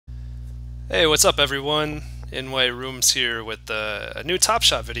Hey, what's up everyone? In White Rooms here with a new Top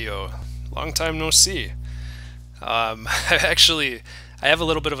Shot video. Long time no see. I have a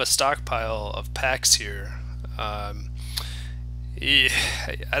little bit of a stockpile of packs here. Um,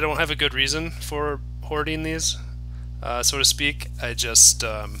 I don't have a good reason for hoarding these, so to speak. I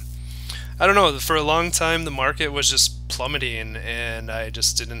don't know, for a long time the market was just plummeting and I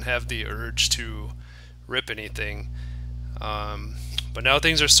just didn't have the urge to rip anything. Um, but now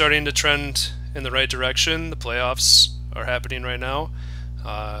things are starting to trend in the right direction. The playoffs are happening right now.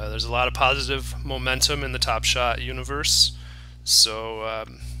 There's a lot of positive momentum in the Top Shot universe. So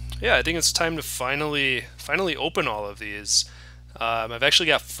yeah, I think it's time to finally open all of these. I've actually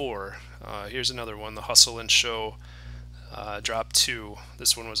got four. Here's another one, the Hustle and Show drop 2.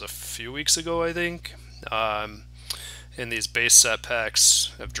 This one was a few weeks ago, I think. And these base set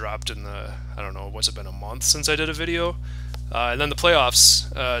packs have dropped in the, I don't know, what's it been, a month since I did a video? And then the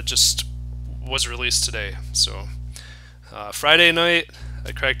playoffs just was released today. So Friday night,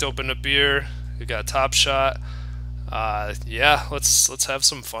 I cracked open a beer. We got Top Shot. Yeah, let's have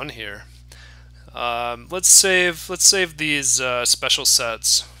some fun here. Let's save these special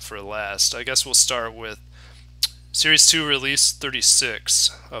sets for last. I guess we'll start with Series 2 release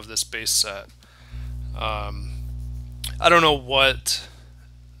 36 of this base set. I don't know what.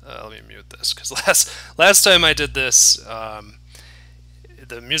 Let me mute this because last time I did this,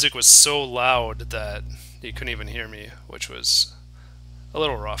 the music was so loud that you couldn't even hear me, which was a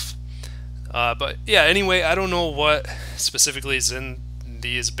little rough. But yeah, anyway, I don't know what specifically is in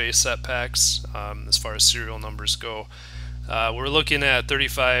these base set packs as far as serial numbers go. We're looking at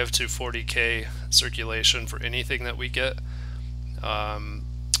 35 to 40k circulation for anything that we get.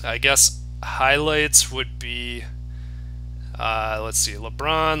 I guess highlights would be, let's see,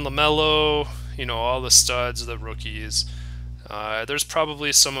 LeBron, LaMelo, you know, all the studs, the rookies. There's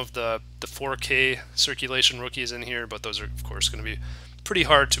probably some of the 4K circulation rookies in here, but those are of course going to be pretty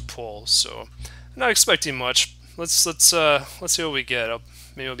hard to pull. So I'm not expecting much. Let's see what we get.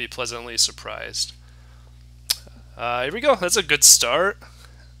 Maybe I'll be pleasantly surprised. Here we go. That's a good start.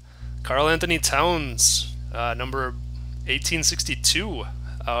 Karl Anthony Towns, number 1862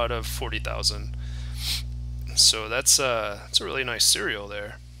 out of 40,000. So that's a really nice serial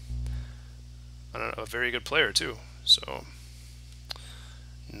there. I don't know, a very good player too. So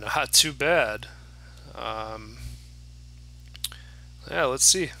not too bad. Yeah, let's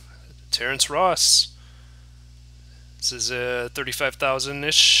see. Terrence Ross. This is a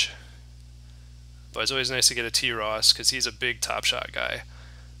 35,000-ish. But it's always nice to get a T. Ross because he's a big Top Shot guy.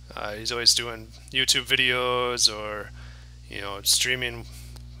 He's always doing YouTube videos or, you know, streaming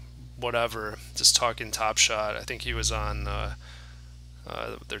whatever, just talking Top Shot. I think he was on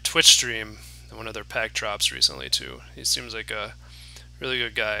their Twitch stream, one of their pack drops recently too. He seems like a really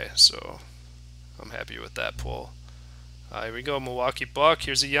good guy, so I'm happy with that pull. Here we go, Milwaukee Buck.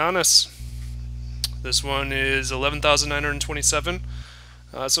 Here's a Giannis. This one is 11,927.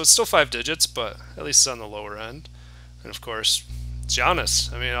 So it's still 5 digits, but at least it's on the lower end. And of course, it's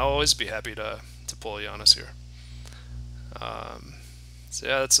Giannis. I mean, I'll always be happy to pull a Giannis here. So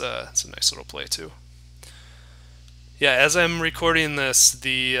yeah, that's a nice little play too. Yeah, as I'm recording this,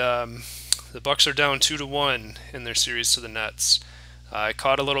 the Bucks are down 2-1 in their series to the Nets. I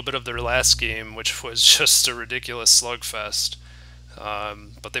caught a little bit of their last game, which was just a ridiculous slugfest.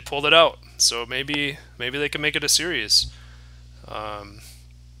 But they pulled it out, so maybe they can make it a series.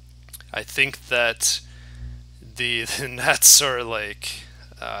 I think that the Nets are like,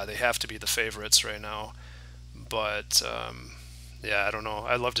 they have to be the favorites right now. But yeah, I don't know.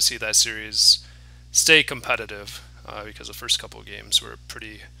 I'd love to see that series stay competitive because the first couple of games were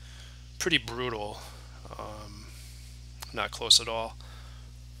pretty brutal, not close at all.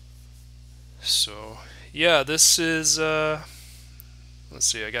 So yeah, this is let's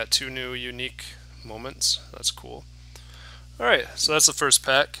see, I got 2 new unique moments. That's cool. Alright, so that's the first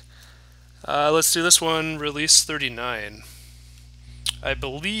pack. Let's do this one, release 39. I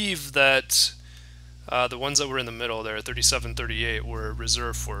believe that the ones that were in the middle there, 37, 38, were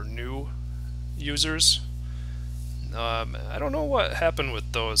reserved for new users. I don't know what happened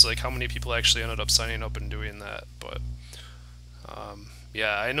with those, like how many people actually ended up signing up and doing that, but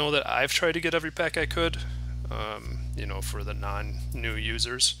yeah, I know that I've tried to get every pack I could, you know, for the non-new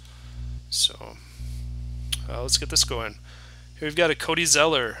users. So let's get this going. Here we've got a Cody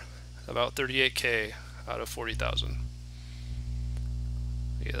Zeller, about 38k out of 40,000.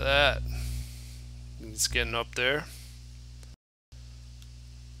 Look at that. It's getting up there.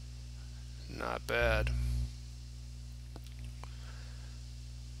 Not bad.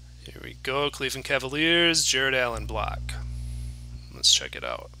 Here we go, Cleveland Cavaliers, Jared Allen block. Let's check it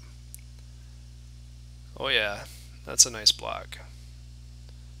out. Oh yeah, that's a nice block.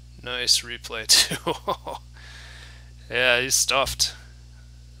 Nice replay too. Yeah, he's stuffed.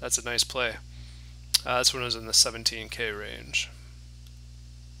 That's a nice play. This one was in the 17K range.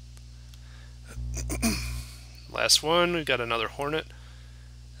 Last one, we got another Hornet.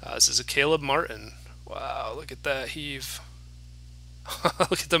 This is a Caleb Martin. Wow, look at that heave.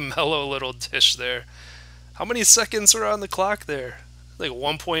 Look at the mellow little dish there. How many seconds are on the clock there? Like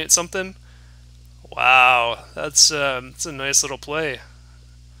 1 point something? Wow, that's a nice little play.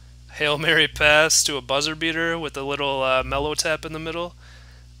 Hail Mary pass to a buzzer beater with a little mellow tap in the middle.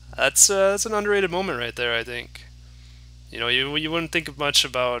 That's an underrated moment right there, I think. You know, you wouldn't think much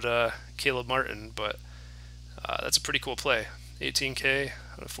about Caleb Martin, but that's a pretty cool play. 18K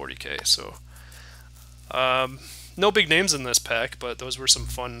out of 40K. So no big names in this pack, but those were some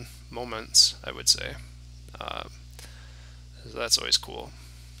fun moments, I would say. That's always cool.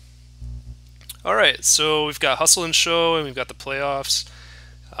 All right, so we've got Hustle and Show, and we've got the playoffs.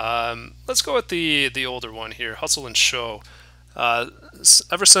 Let's go with the older one here, Hustle and Show.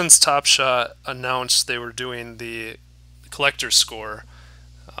 Ever since Top Shot announced they were doing the collector score,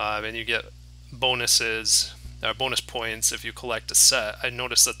 and you get bonuses, bonus points if you collect a set, I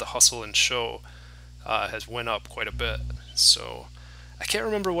noticed that the Hustle and Show has went up quite a bit. So I can't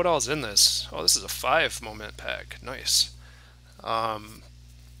remember what all's in this. Oh, this is a 5 moment pack. Nice.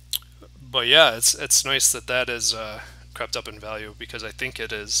 But yeah, it's nice that that is crept up in value, because I think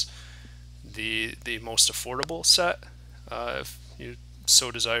it is the most affordable set if you so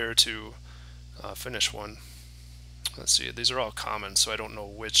desire to finish one. Let's see, these are all common, so I don't know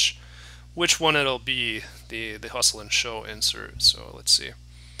which one it'll be, the Hustle and Show insert. So let's see.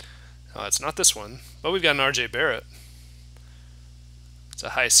 It's not this one, but we've got an RJ Barrett. It's a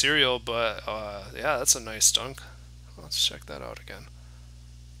high serial, but yeah, that's a nice dunk. Let's check that out again.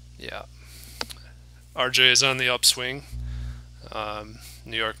 Yeah, RJ is on the upswing.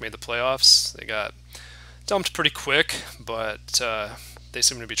 New York made the playoffs. They got dumped pretty quick, but they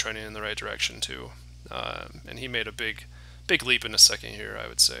seem to be trending in the right direction too. And he made a big leap in the second year, I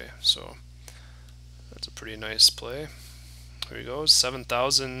would say. So that's a pretty nice play. Here he goes,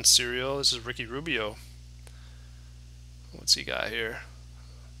 7,000 serial. This is Ricky Rubio. What's he got here?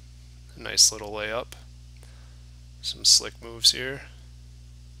 A nice little layup. Some slick moves here.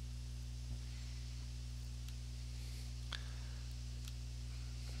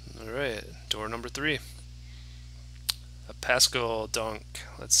 All right, door number 3. A Pascal dunk.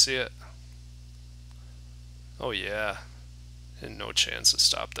 Let's see it. Oh yeah, and no chance to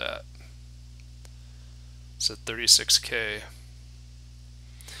stop that. It's at 36K.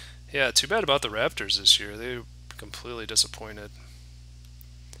 Yeah, too bad about the Raptors this year. They completely disappointed.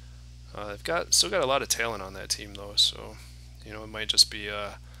 They've still got a lot of talent on that team though, so you know, it might just be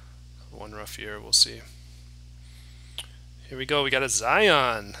one rough year. We'll see. Here we go. We got a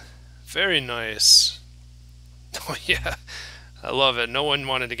Zion. Very nice. Oh yeah, I love it. No one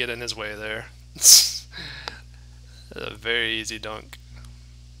wanted to get in his way there. A very easy dunk.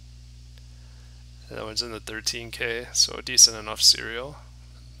 That one's in the 13K, so a decent enough serial.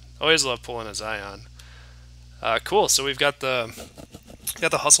 Always love pulling a Zion. Cool. So we've got the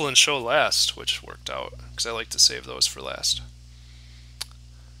Hustle and Show last, which worked out because I like to save those for last.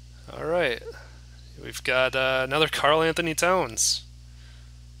 All right, we've got another Karl Anthony Towns.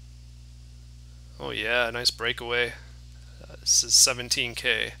 Oh yeah, nice breakaway. This is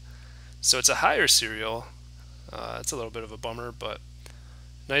 17K, so it's a higher serial. It's a little bit of a bummer, but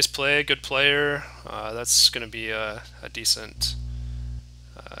nice play, good player. That's going to be a decent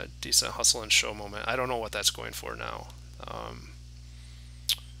Hustle and Show moment. I don't know what that's going for now.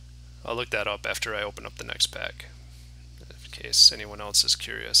 I'll look that up after I open up the next pack, in case anyone else is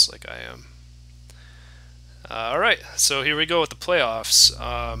curious like I am. Alright, so here we go with the playoffs.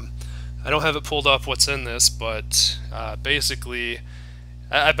 I don't have it pulled up what's in this, but basically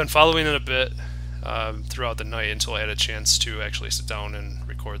I've been following it a bit throughout the night until I had a chance to actually sit down and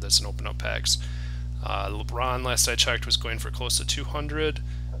record this and open up packs. LeBron, last I checked, was going for close to 200.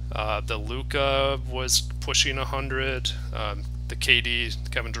 The Luka was pushing 100. The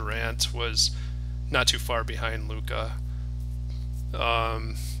KD, Kevin Durant, was not too far behind Luka.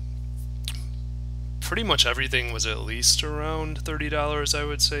 Pretty much everything was at least around $30, I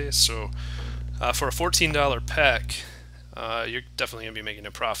would say. So for a $14 pack, you're definitely going to be making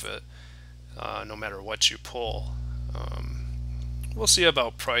a profit no matter what you pull. We'll see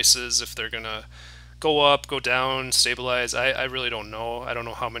about prices, if they're going to go up, go down, stabilize. I really don't know. I don't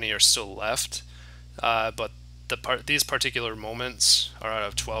know how many are still left, but these particular moments are out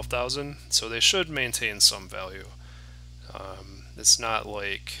of 12,000, so they should maintain some value. It's not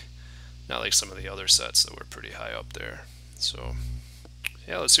like Not like some of the other sets that were pretty high up there. So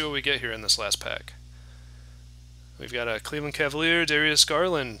yeah, let's see what we get here in this last pack. We've got a Cleveland Cavalier, Darius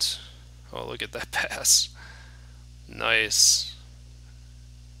Garland. Oh, look at that pass. Nice.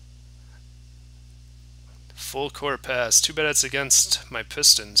 Full court pass. Too bad it's against my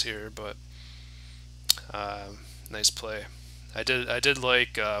Pistons here, but nice play. I did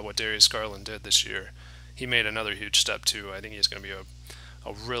like what Darius Garland did this year. He made another huge step too. I think he's going to be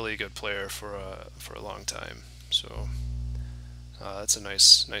a really good player for a long time. So that's a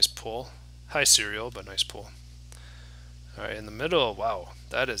nice pull. High serial, but nice pull. All right, in the middle, wow,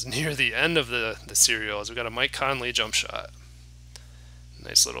 that is near the end of the serials. We've got a Mike Conley jump shot.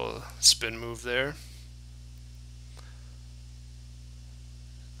 Nice little spin move there.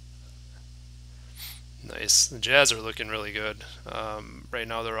 Nice. The Jazz are looking really good. Right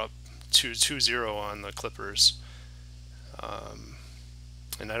now they're up 2-0 on the Clippers.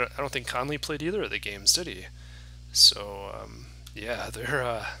 And I don't think Conley played either of the games, did he? So yeah,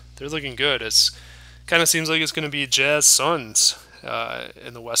 they're looking good. It's kind of seems like it's going to be Jazz Suns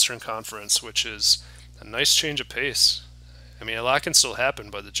in the Western Conference, which is a nice change of pace. I mean, a lot can still happen,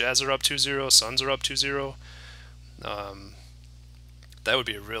 but the Jazz are up 2-0, Suns are up 2-0. That would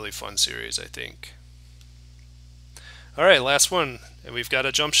be a really fun series, I think. All right, last one. And we've got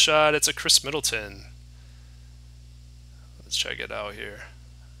a jump shot. It's a Chris Middleton. Let's check it out here.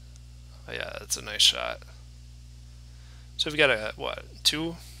 Oh, yeah, that's a nice shot. So we've got a, what,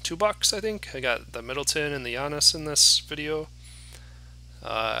 $2 I think? I got the Middleton and the Giannis in this video.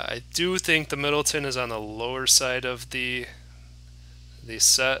 I do think the Middleton is on the lower side of the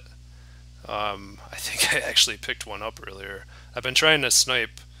set. I think I actually picked one up earlier. I've been trying to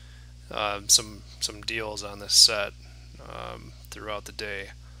snipe some deals on this set throughout the day.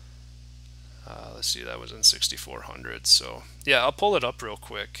 Let's see, that was in 6,400. So yeah, I'll pull it up real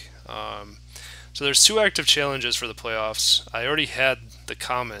quick. So there's 2 active challenges for the playoffs. I already had the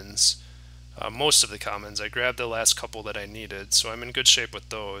commons, most of the commons. I grabbed the last couple that I needed, so I'm in good shape with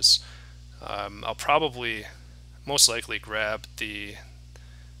those. I'll probably, most likely, grab the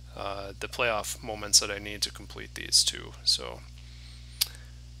playoff moments that I need to complete these 2. So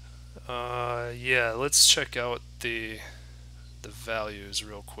yeah, let's check out the values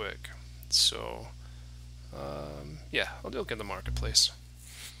real quick. So yeah, I'll look in the marketplace.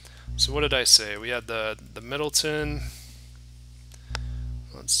 So what did I say? We had the Middleton.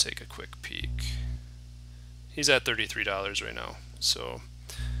 Let's take a quick peek. He's at $33 right now. So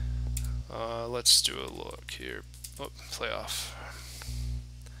let's do a look here. Oh, playoff.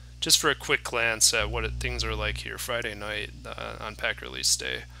 Just for a quick glance at what things are like here Friday night on pack release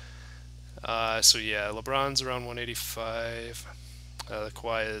day. So yeah, LeBron's around 185. The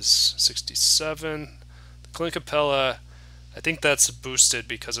Kawhi is 67. The Clint Capella, I think that's boosted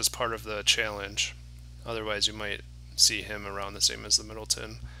because it's part of the challenge. Otherwise, you might see him around the same as the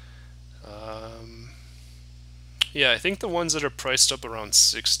Middleton. Yeah, I think the ones that are priced up around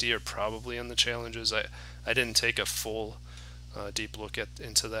 60 are probably in the challenges. I didn't take a full deep look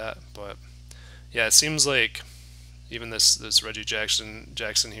into that, but yeah, it seems like even this Reggie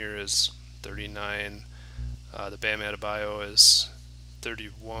Jackson here is 39. The Bam Adebayo is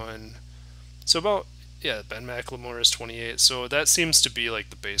 31. So about, yeah, Ben McLemore is 28. So that seems to be like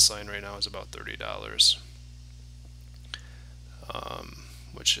the baseline right now is about $30,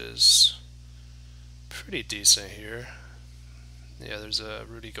 which is pretty decent here. Yeah, there's a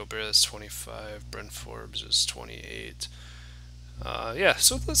Rudy Gobert that's 25. Brent Forbes is 28. Yeah,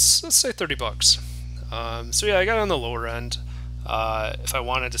 so let's say $30. So yeah, I got on the lower end. If I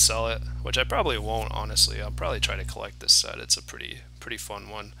wanted to sell it, which I probably won't, honestly, I'll probably try to collect this set. It's a pretty fun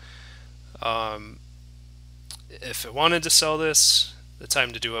one. If I wanted to sell this, the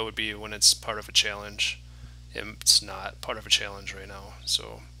time to do it would be when it's part of a challenge. It's not part of a challenge right now,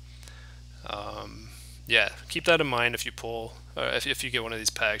 so yeah, keep that in mind if you pull, if you get one of these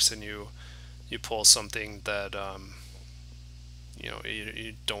packs and you pull something that you know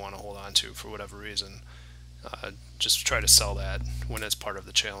you don't want to hold on to for whatever reason. Just try to sell that when it's part of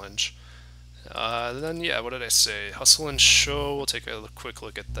the challenge. Then yeah, what did I say? Hustle and Show. We'll take a quick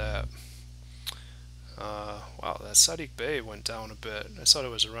look at that. Wow, that Sadiq Bey went down a bit. I thought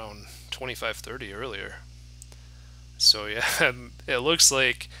it was around 25-30 earlier. So yeah, it looks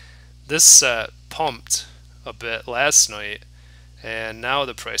like this set pumped a bit last night, and now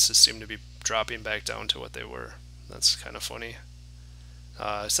the prices seem to be dropping back down to what they were. That's kind of funny.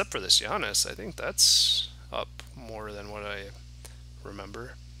 Except for this Giannis, I think that's up more than what I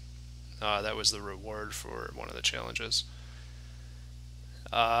remember. That was the reward for one of the challenges.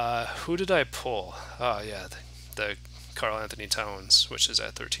 Who did I pull? Oh yeah, the Karl Anthony Towns, which is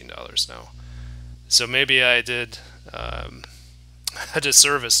at $13 now. So maybe I did a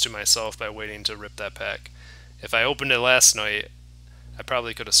disservice to myself by waiting to rip that pack. If I opened it last night, I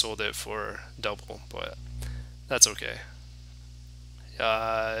probably could have sold it for double, but that's okay.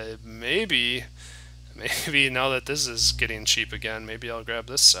 Maybe now that this is getting cheap again, maybe I'll grab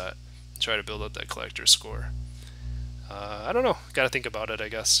this set, try to build up that collector score. I don't know. Got to think about it, I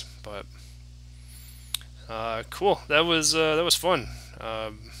guess. But cool. That was fun.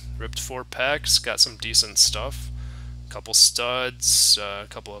 Ripped 4 packs. Got some decent stuff. A couple studs. A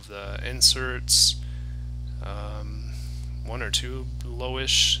couple of the inserts. 1 or 2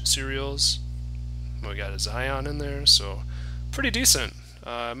 lowish serials. We got a Zion in there, so pretty decent.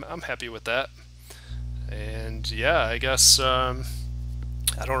 I'm happy with that. And yeah, I guess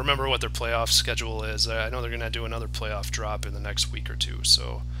I don't remember what their playoff schedule is. I know they're going to do another playoff drop in the next week or two.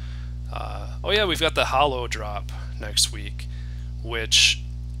 So, oh yeah, we've got the Hollow drop next week, which,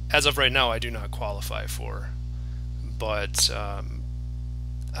 as of right now, I do not qualify for. But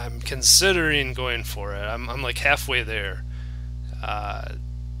I'm considering going for it. I'm like halfway there.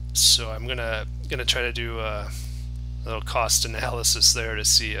 So I'm gonna try to do a little cost analysis there to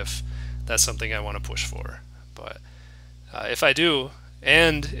see if that's something I want to push for. But if I do,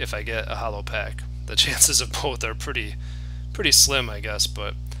 and if I get a hollow pack, the chances of both are pretty slim, I guess.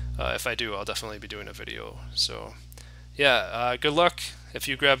 But if I do, I'll definitely be doing a video. So yeah, good luck if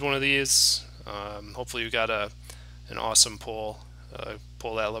you grabbed one of these. Hopefully you got an awesome pull.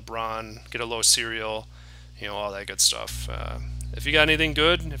 Pull that LeBron, get a low serial, all that good stuff. If you got anything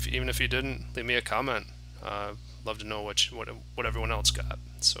good, even if you didn't, leave me a comment. Love to know what everyone else got.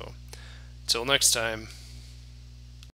 So, till next time.